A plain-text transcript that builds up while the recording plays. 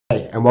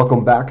Hey, and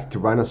welcome back to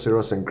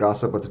Rhinoceros and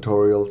Grasshopper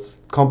Tutorials,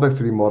 Complex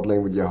 3D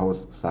Modeling with your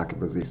host,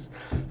 Saqib Aziz.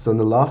 So in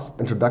the last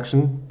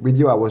introduction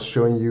video, I was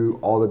showing you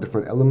all the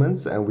different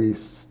elements and we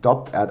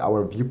stopped at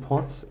our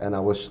viewports, and I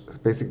was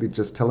basically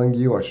just telling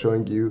you or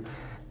showing you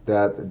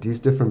that these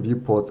different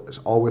viewports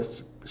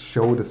always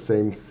show the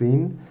same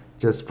scene,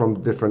 just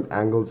from different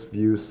angles,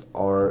 views,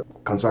 or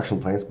construction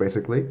planes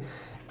basically.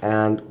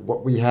 And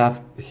what we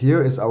have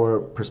here is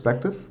our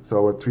perspective, so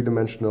our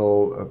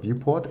three-dimensional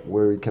viewport,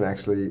 where we can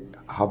actually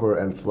hover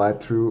and fly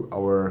through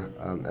our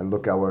and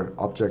look our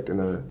object in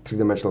a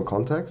three-dimensional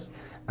context.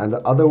 And the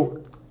other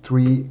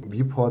three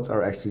viewports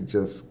are actually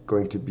just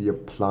going to be a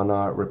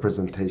planar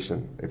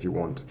representation, if you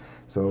want.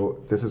 So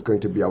this is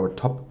going to be our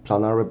top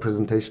planar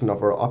representation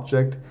of our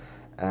object,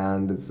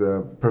 and it's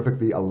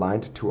perfectly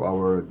aligned to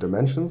our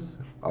dimensions,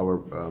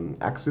 our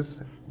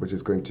axis, which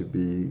is going to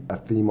be a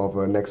theme of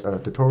our next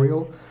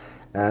tutorial.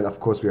 And of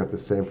course we have the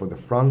same for the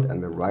front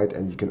and the right,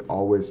 and you can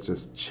always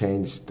just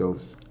change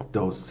those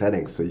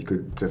settings. So you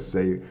could just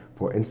say,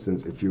 for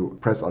instance, if you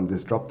press on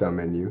this drop down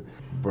menu,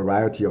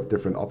 variety of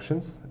different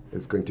options.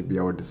 It's going to be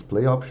our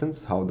display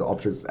options, how the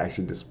object is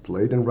actually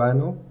displayed in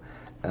Rhino.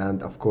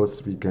 And of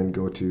course we can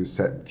go to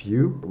set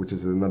view, which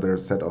is another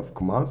set of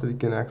commands that you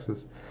can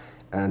access,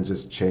 and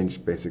just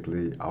change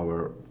basically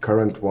our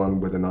current one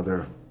with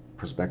another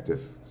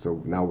perspective. So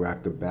now we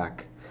have the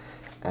back.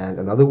 And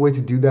another way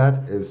to do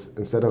that is,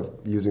 instead of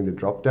using the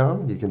drop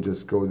down, you can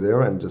just go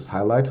there and just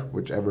highlight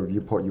whichever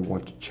viewport you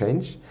want to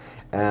change.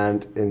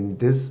 And in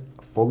this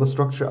folder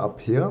structure up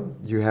here,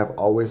 you have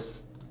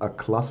always a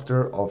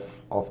cluster of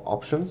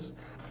options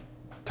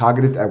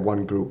targeted at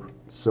one group.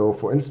 So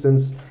for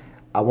instance,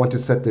 I want to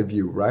set the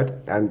view, right?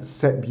 And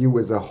set view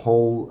is a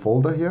whole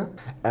folder here,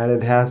 and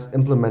it has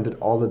implemented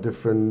all the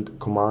different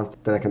commands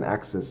that I can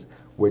access,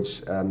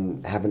 which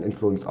have an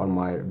influence on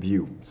my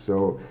view.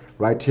 So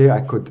right here,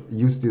 I could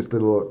use these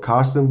little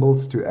car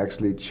symbols to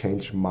actually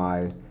change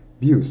my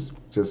views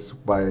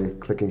just by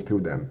clicking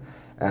through them.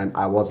 And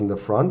I was in the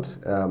front,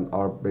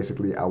 or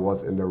basically I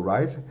was in the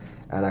right,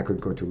 and I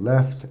could go to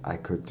left, I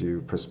could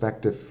do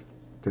perspective,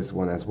 this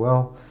one as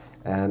well,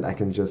 and I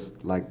can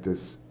just, like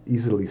this,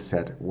 easily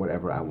set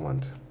whatever I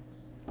want.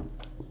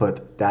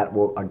 But that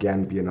will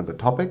again be another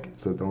topic,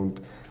 so don't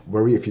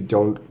worry if you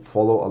don't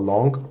follow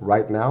along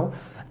right now.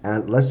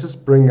 And let's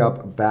just bring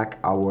up back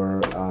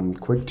our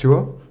quick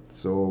tour.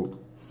 So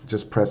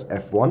just press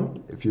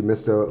F1. If you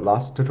missed the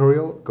last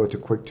tutorial, go to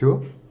quick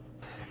tour.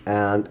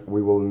 And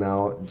we will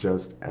now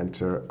just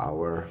enter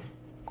our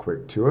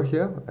quick tour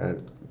here,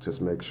 and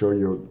just make sure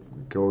you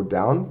go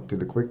down to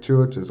the quick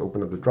tour, just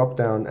open up the drop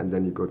down, and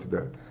then you go to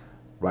the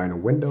Rhino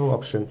window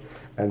option.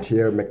 And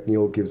here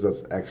McNeil gives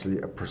us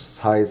actually a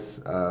precise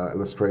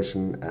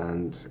illustration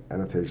and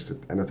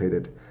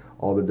annotated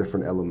all the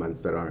different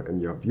elements that are in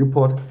your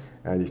viewport,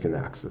 and you can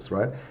access,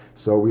 right?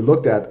 So we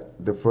looked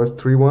at the first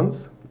three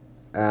ones,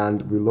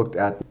 and we looked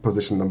at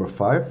position number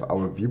 5,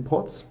 our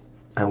viewports,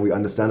 and we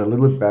understand a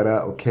little bit better,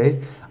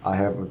 okay, I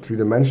have a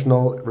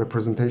three-dimensional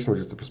representation, which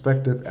is the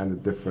perspective, and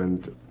the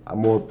different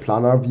more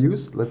planar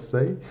views, let's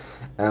say.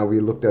 And we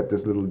looked at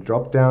this little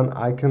drop-down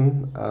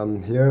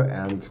icon here,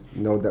 and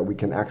know that we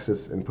can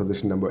access in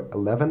position number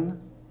 11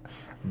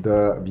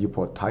 the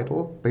viewport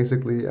title,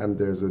 basically, and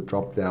there's a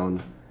drop-down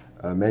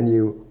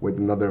menu with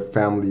another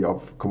family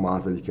of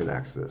commands that you can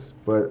access.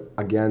 But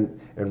again,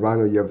 in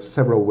Rhino, you have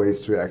several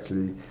ways to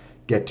actually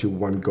get to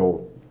one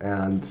goal,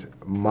 and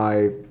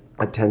my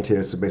intent here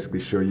is to basically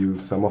show you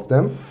some of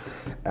them.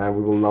 And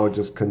we will now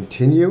just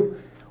continue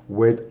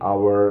with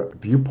our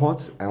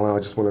viewports, and I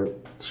just want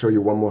to show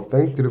you one more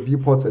thing to the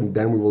viewports, and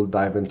then we will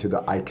dive into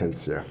the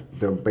icons here.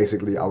 They're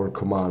basically our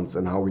commands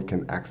and how we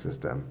can access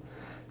them.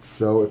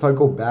 So if I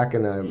go back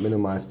and I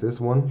minimize this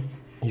one,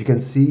 you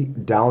can see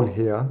down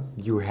here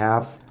you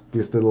have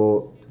these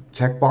little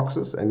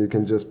checkboxes, and you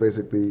can just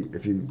basically,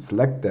 if you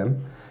select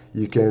them,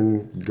 you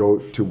can go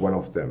to one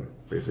of them.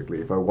 Basically,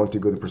 if I want to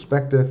go to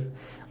perspective,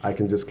 I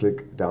can just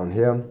click down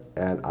here,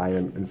 and I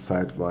am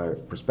inside my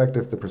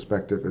perspective. The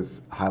perspective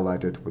is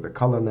highlighted with a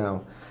color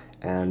now,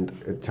 and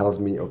it tells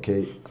me,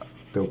 okay,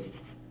 the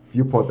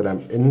viewport that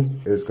I'm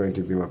in is going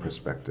to be my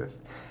perspective.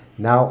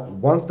 Now,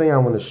 one thing I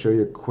want to show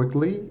you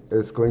quickly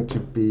is going to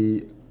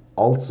be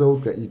also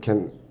that you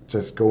can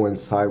just go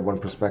inside one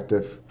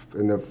perspective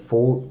in a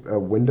full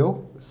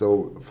window,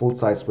 so full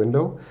size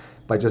window,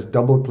 by just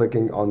double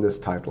clicking on this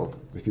title.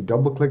 If you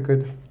double click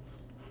it,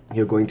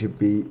 you're going to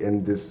be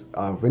in this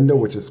window,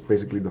 which is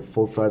basically the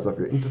full size of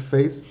your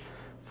interface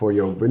for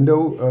your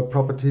window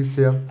properties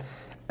here.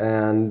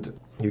 And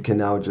you can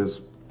now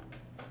just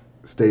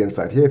stay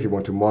inside here. If you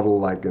want to model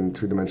like in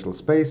three-dimensional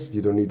space,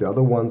 you don't need the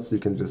other ones, you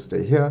can just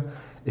stay here.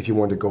 If you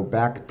want to go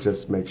back,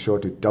 just make sure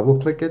to double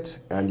click it,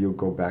 and you'll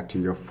go back to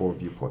your 4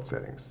 viewport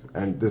settings.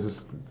 And this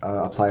is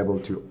applicable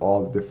to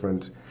all the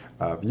different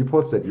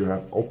viewports that you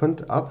have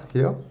opened up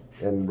here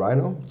in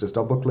Rhino. Just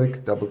double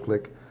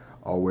click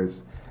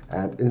always.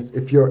 And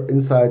if you're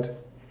inside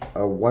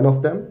one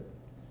of them,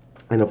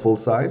 in a full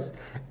size,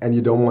 and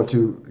you don't want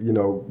to,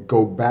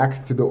 go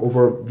back to the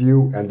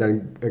overview and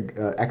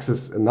then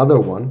access another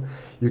one,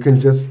 you can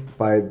just,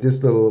 by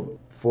this little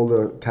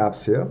folder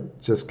tabs here,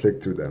 just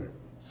click through them.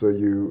 So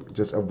you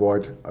just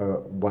avoid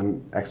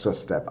one extra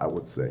step, I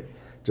would say,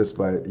 just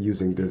by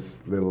using this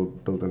little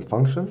built-in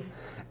function.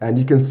 And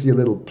you can see a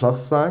little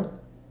plus sign,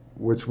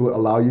 which will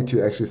allow you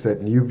to actually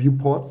set new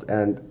viewports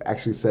and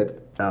actually set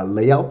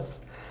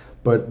layouts.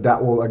 But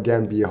that will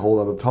again be a whole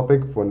other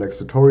topic for next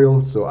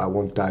tutorial, so I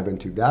won't dive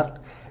into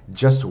that.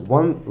 Just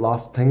one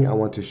last thing I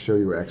want to show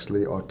you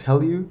actually, or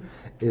tell you,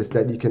 is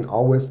that you can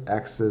always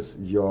access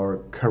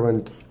your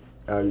current,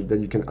 that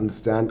you can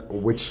understand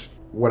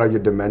what are your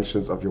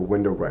dimensions of your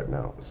window right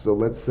now. So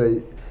let's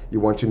say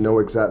you want to know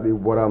exactly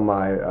what are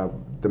my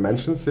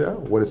dimensions here,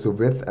 what is the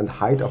width and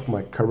height of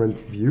my current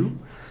view.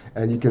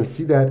 And you can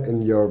see that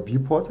in your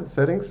viewport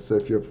settings. So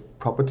if you have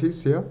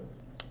properties here,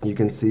 you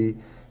can see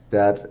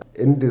that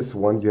in this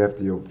one you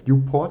have your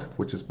viewport,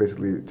 which is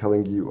basically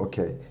telling you,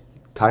 okay,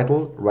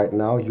 title, right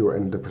now you're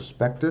in the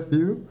perspective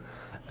view,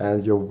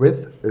 and your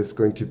width is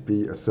going to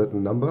be a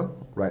certain number.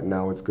 Right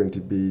now it's going to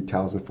be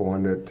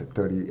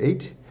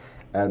 1438,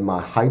 and my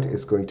height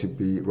is going to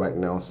be right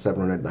now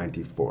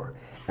 794.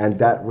 And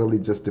that really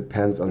just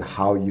depends on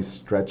how you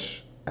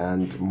stretch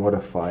and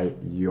modify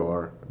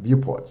your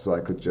viewport. So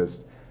I could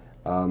just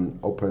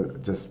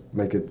just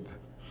make it,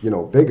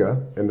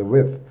 bigger in the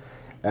width,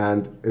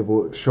 and it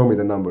will show me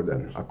the number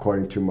then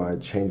according to my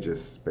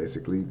changes.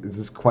 Basically, this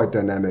is quite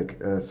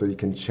dynamic, so you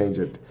can change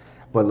it.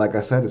 But like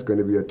I said, it's going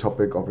to be a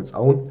topic of its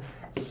own,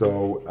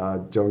 so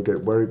don't get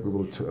worried. We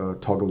will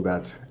toggle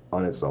that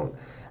on its own.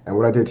 And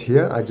what I did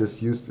here, I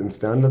just used in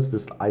standards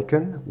this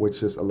icon, which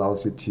just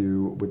allows you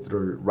to, with the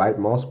right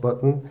mouse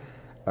button,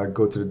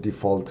 go to the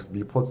default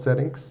viewport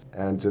settings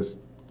and just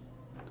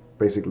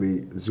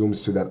basically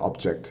zooms to that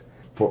object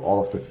for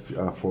all of the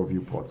 4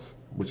 viewports,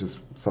 which is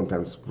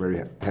sometimes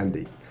very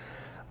handy.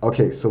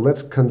 Okay, so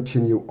let's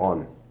continue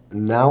on.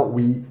 Now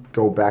we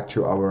go back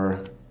to our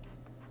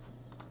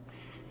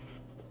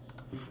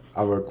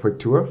quick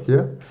tour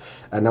here,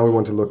 and now we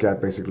want to look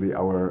at basically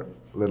our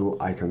little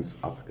icons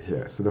up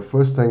here. So the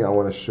first thing I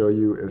want to show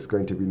you is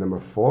going to be number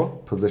 4,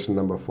 position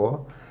number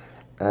 4.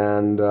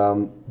 And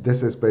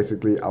this is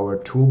basically our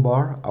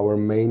toolbar, our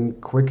main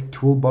quick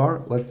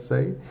toolbar, let's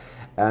say.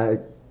 And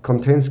it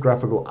contains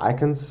graphical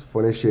icons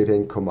for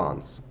initiating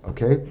commands.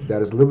 Okay,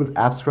 that is a little bit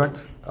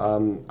abstract,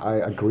 I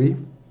agree,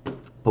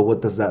 but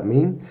what does that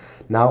mean?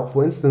 Now,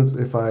 for instance,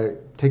 if I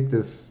take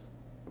this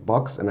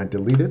box and I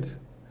delete it,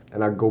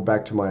 and I go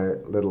back to my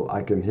little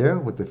icon here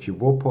with the few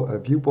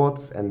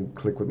viewports and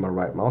click with my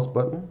right mouse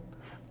button,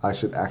 I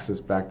should access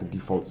back the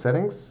default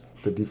settings,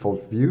 the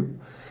default view.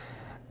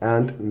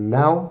 And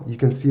now you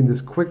can see in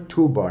this quick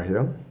toolbar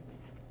here,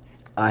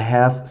 I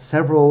have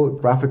several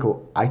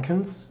graphical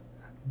icons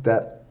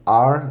that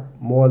are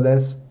more or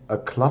less a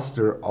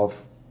cluster of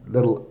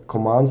little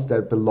commands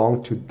that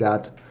belong to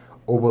that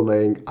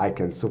overlaying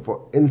icon. So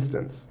for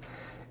instance,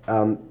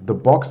 the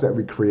box that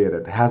we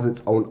created has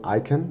its own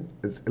icon.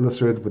 It's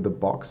illustrated with the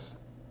box.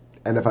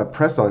 And if I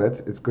press on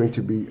it, it's going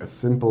to be a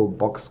simple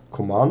box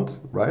command,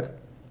 right?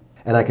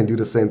 And I can do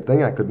the same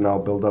thing. I could now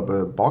build up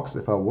a box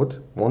if I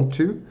would want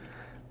to,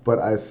 but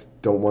I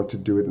don't want to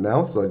do it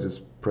now, so I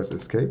just press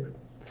escape.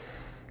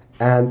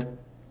 And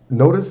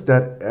notice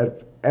that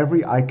at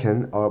every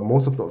icon, or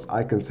most of those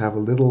icons, have a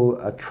little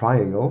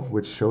triangle,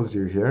 which shows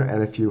you here.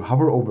 And if you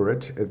hover over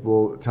it, it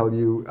will tell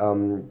you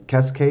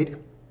cascade,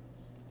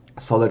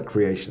 solid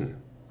creation.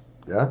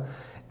 Yeah.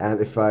 And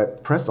if I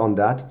press on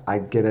that, I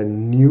get a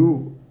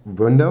new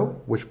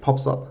window which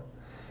pops up,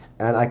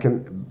 and I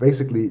can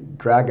basically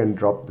drag and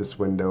drop this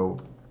window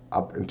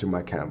up into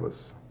my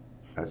canvas,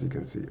 as you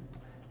can see.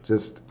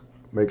 Just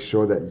make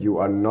sure that you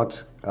are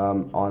not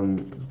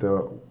on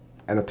the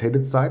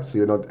annotated side, so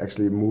you're not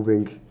actually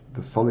moving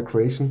the solid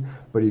creation,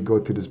 but you go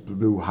to this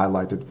blue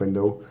highlighted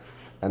window,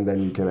 and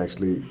then you can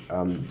actually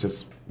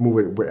just move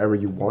it wherever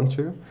you want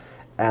to.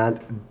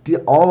 And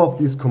all of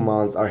these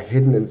commands are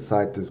hidden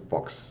inside this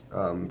box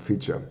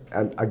feature.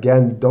 And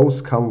again, those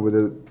come with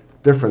a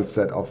different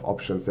set of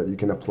options that you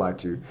can apply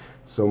to.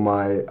 So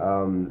my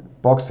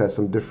box has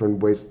some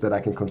different ways that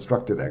I can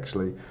construct it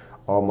actually,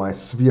 or my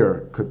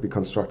sphere could be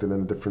constructed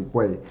in a different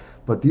way.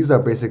 But these are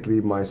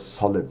basically my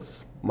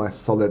solids, my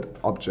solid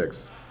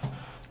objects.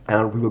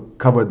 And we will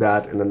cover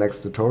that in the next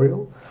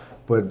tutorial,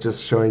 but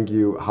just showing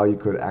you how you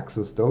could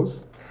access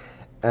those.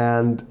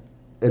 And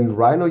in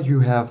Rhino, you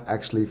have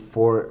actually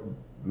 4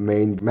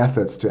 main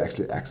methods to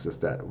actually access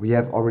that. We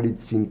have already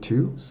seen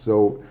 2.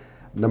 So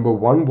number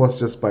 1 was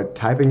just by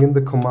typing in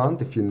the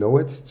command. If you know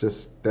it,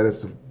 just that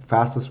is the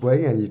fastest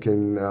way, and you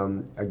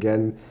can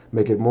again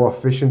make it more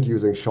efficient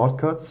using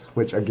shortcuts,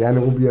 which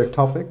again will be a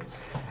topic.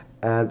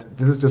 And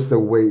this is just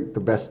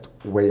the best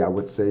way I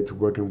would say to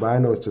work in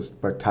Rhino, is just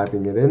by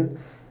typing it in.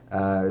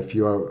 If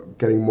you are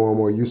getting more and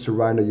more used to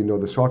Rhino, you know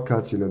the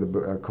shortcuts, you know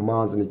the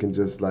commands, and you can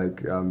just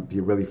like be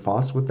really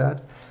fast with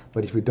that.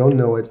 But if you don't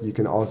know it, you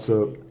can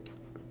also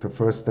the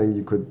first thing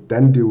you could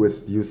then do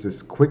is use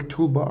this quick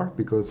toolbar,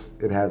 because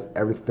it has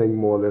everything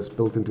more or less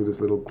built into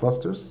these little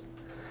clusters.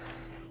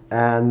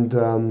 And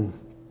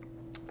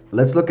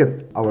let's look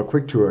at our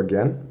quick tour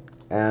again,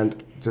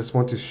 and just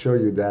want to show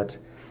you that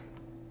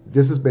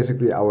this is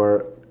basically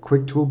our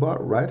quick toolbar,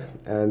 right?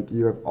 And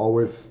you have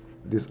always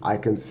these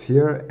icons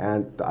here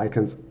and the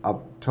icons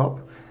up top.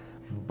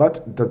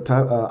 But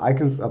the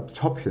icons up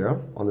top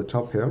here, on the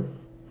top here,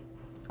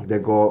 they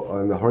go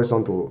on the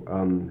horizontal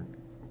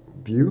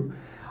view,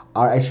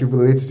 are actually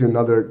related to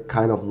another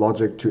kind of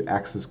logic to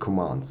access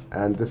commands.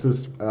 And this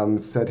is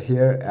set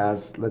here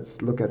as,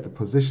 let's look at the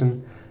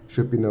position,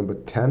 should be number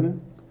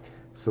 10.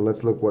 So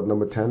let's look what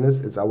number 10 is.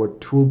 It's our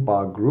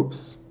toolbar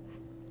groups,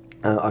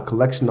 a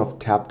collection of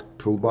tabbed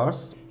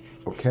toolbars.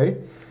 Okay,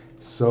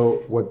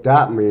 so what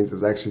that means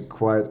is actually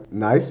quite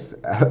nice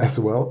as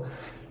well.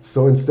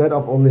 So instead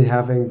of only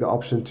having the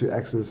option to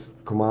access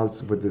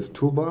commands with this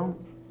toolbar,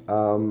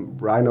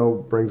 Rhino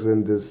brings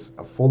in this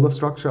folder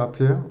structure up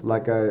here.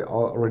 Like I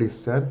already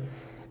said,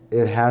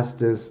 it has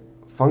this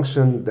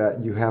function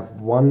that you have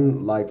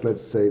one, like,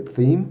 let's say,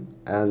 theme,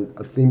 and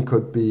a theme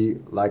could be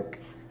like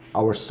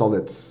our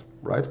solids,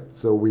 right?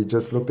 So we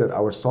just looked at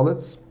our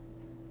solids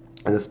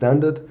and the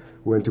standard,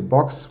 we went to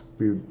box,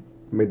 we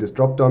made this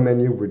drop-down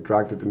menu, we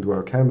dragged it into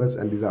our canvas,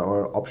 and these are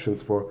our options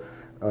for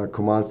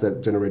commands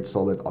that generate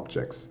solid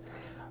objects.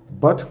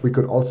 But we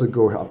could also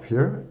go up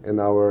here in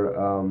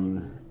our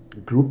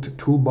grouped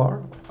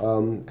toolbar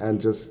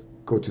and just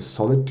go to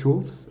solid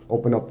tools,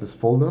 open up this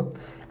folder,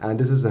 and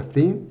this is a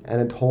theme, and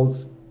it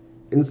holds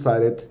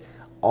inside it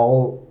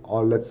all,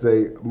 or let's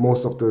say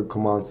most of the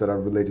commands that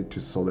are related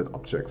to solid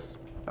objects,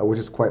 which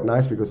is quite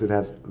nice because it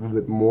has a little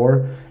bit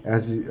more,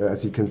 as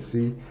you can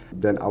see,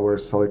 than our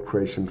solid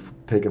creation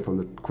taken from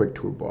the quick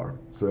toolbar.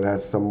 So it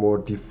has some more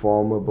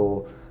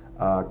deformable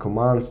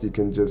commands. You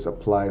can just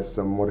apply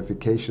some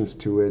modifications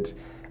to it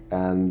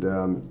and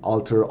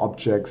alter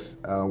objects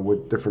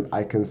with different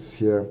icons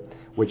here,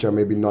 which are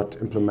maybe not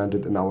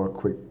implemented in our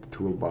quick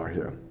toolbar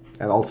here.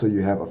 And also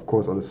you have, of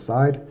course, on the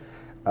side,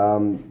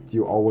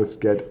 you always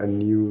get a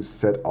new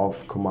set of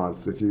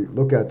commands. So if you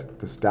look at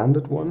the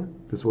standard one,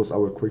 this was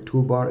our quick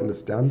toolbar in the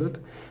standard,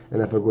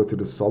 and if I go to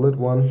the solid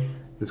one,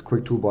 this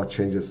quick toolbar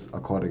changes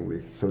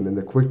accordingly. So in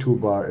the quick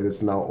toolbar, it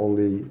is now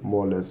only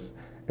more or less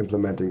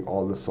implementing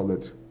all the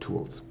solid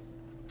tools.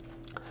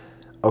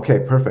 Okay,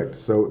 perfect.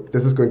 So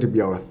this is going to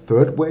be our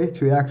third way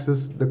to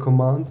access the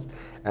commands.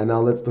 And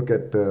now let's look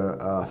at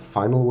the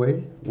final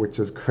way, which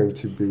is going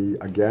to be,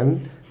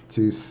 again,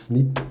 to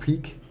sneak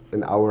peek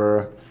in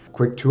our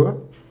quick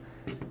tour.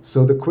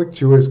 So the quick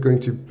tour is going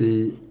to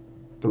be,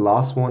 the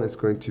last one is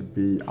going to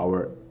be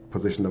our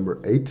position number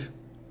 8.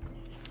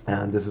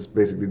 And this is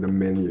basically the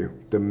menu,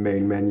 the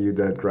main menu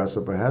that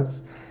Grasshopper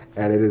has.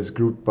 And it is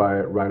grouped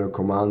by Rhino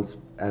commands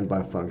and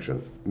by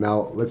functions.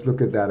 Now let's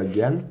look at that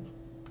again.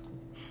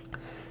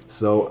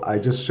 So I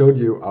just showed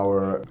you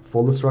our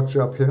folder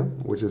structure up here,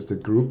 which is the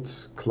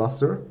grouped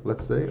cluster,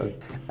 let's say.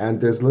 And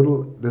there's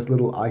this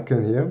little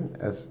icon here,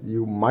 as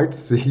you might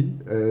see,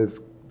 is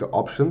the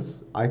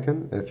options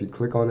icon. And if you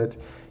click on it,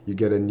 you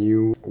get a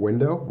new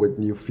window with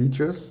new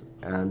features,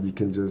 and you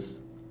can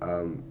just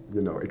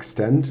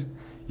extend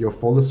your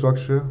folder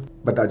structure.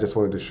 But I just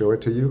wanted to show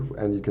it to you,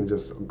 and you can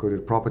just go to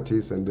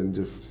properties and then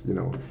just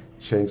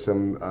change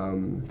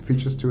some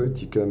features to it.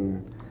 You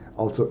can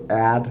also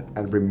add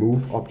and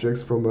remove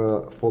objects from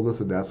a folder,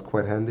 so that's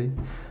quite handy.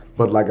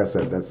 But like I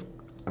said, that's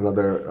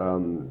another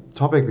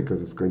topic,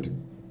 because it's going to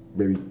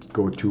maybe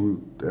go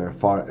too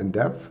far in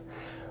depth.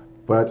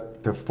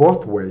 But the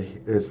fourth way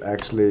is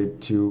actually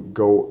to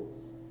go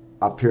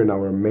up here in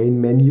our main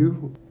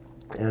menu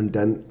and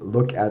then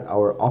look at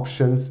our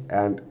options,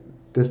 and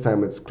this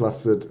time it's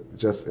clustered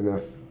just in a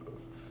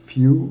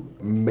few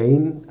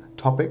main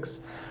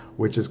topics,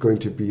 which is going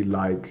to be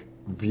like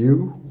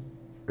view,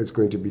 it's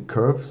going to be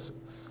curves,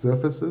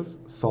 surfaces,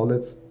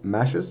 solids,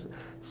 meshes.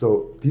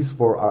 So these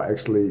 4 are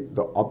actually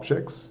the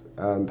objects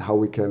and how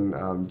we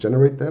can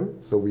generate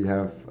them. So we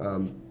have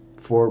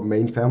 4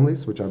 main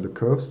families, which are the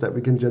curves that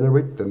we can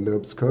generate, the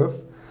NURBS curve,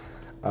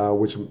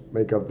 which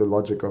make up the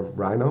logic of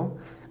Rhino.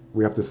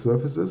 We have the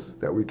surfaces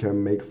that we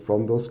can make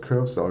from those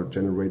curves or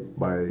generate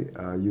by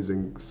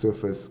using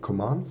surface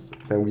commands.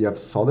 Then we have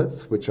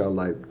solids, which are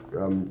like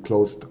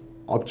closed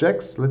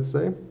objects, let's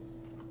say.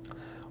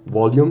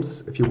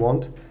 Volumes, if you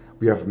want.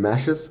 We have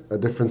meshes, a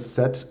different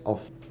set of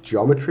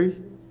geometry.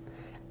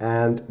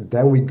 And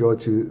then we go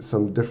to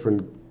some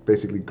different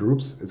basically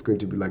groups. It's going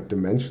to be like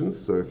dimensions.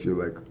 So if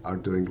you are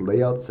doing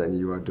layouts and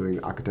you are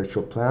doing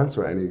architectural plans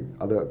or any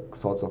other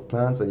sorts of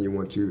plans, and you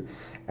want to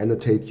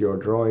annotate your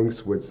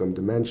drawings with some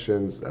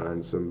dimensions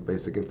and some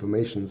basic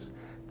informations,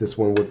 this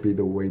one would be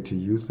the way to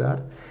use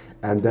that.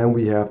 And then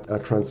we have a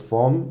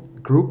transform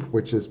group,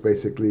 which is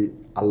basically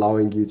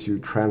allowing you to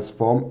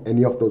transform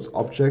any of those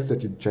objects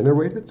that you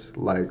generated,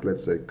 like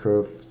let's say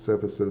curve,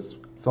 surfaces,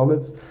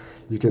 solids.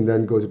 You can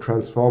then go to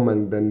transform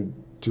and then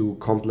do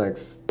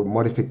complex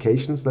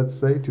modifications, let's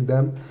say, to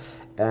them.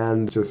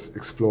 and just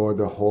explore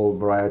the whole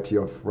variety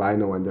of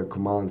Rhino and their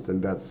commands.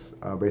 And that's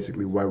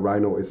basically why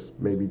Rhino is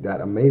maybe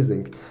that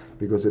amazing,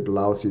 because it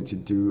allows you to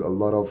do a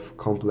lot of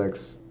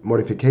complex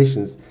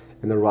modifications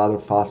in a rather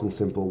fast and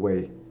simple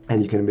way.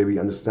 And you can maybe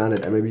understand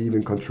it and maybe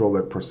even control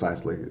it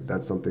precisely.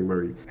 That's something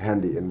very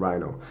handy in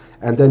Rhino.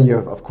 And then you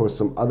have, of course,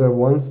 some other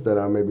ones that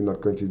I'm maybe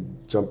not going to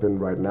jump in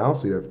right now.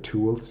 So you have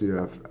tools, you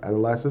have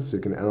analyzers, so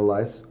you can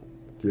analyze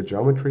your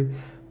geometry.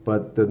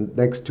 But the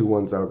next two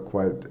ones are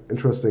quite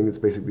interesting. It's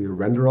basically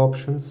render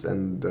options,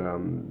 and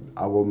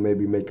I will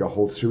maybe make a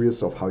whole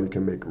series of how you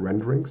can make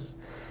renderings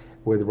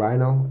with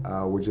Rhino,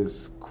 which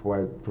is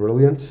quite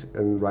brilliant.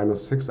 In Rhino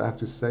 6, I have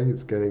to say,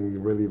 it's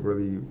getting really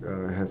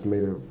has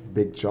made a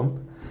big jump.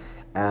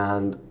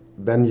 And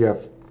then you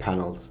have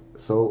panels.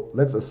 So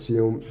let's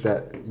assume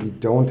that you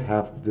don't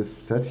have this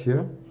set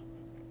here.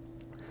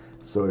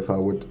 So if I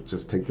would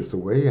just take this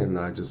away and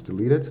I just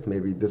delete it,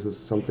 maybe this is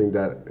something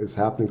that is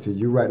happening to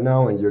you right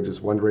now and you're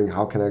just wondering,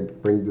 how can I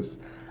bring this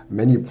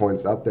menu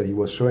points up that he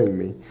was showing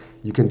me?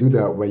 You can do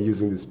that by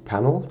using these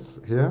panels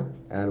here.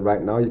 And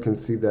right now you can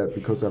see that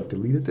because I've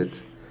deleted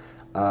it,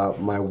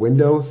 my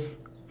windows,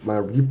 my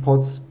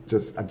viewports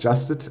just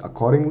adjusted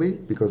accordingly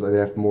because I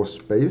have more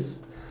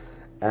space.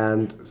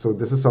 And so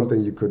this is something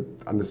you could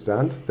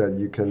understand, that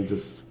you can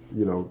just,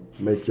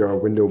 make your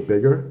window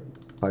bigger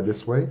by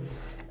this way.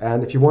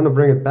 And if you want to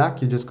bring it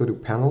back, you just go to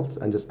panels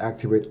and just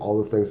activate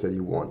all the things that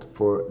you want.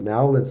 For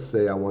now, let's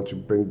say I want to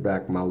bring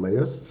back my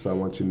layers. So I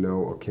want to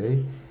know,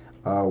 okay,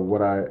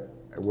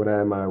 what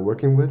am I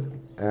working with?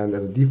 And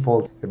as a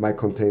default, it might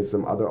contain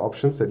some other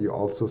options that you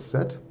also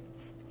set.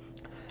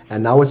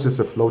 And now it's just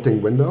a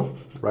floating window,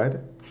 right?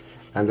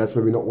 And that's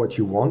maybe not what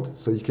you want.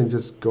 So you can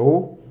just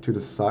go to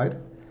the side.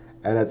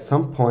 And at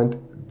some point,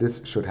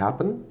 this should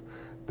happen,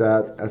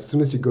 that as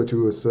soon as you go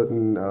to a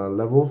certain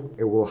level,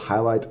 it will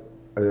highlight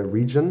a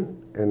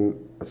region in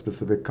a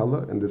specific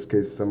color, in this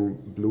case, some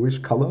bluish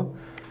color.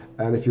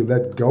 And if you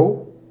let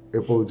go,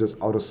 it will just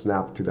auto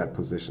snap to that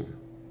position.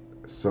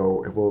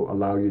 So it will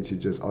allow you to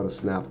just auto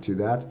snap to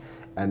that.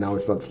 And now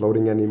it's not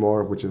floating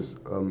anymore, which is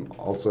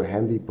also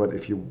handy. But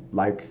if you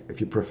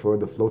prefer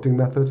the floating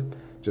method,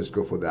 just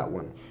go for that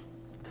one.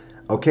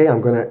 Okay,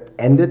 I'm gonna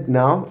end it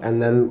now,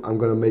 and then I'm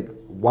gonna make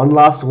one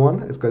last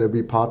one. It's gonna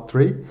be part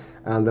 3,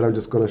 and then I'm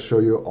just gonna show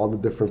you all the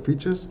different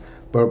features.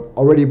 But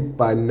already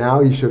by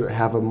now you should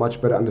have a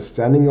much better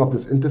understanding of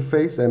this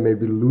interface and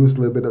maybe lose a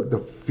little bit of the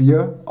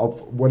fear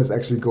of what is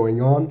actually going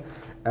on,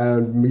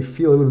 and me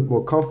feel a little bit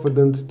more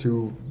confident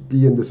to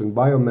be in this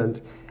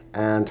environment.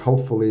 And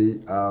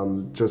hopefully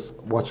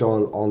just watch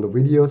on the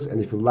videos.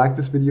 And if you like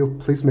this video,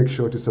 please make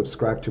sure to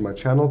subscribe to my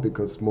channel,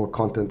 because more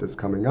content is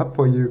coming up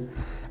for you.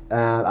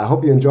 And I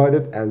hope you enjoyed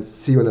it, and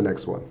see you in the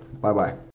next one. Bye bye.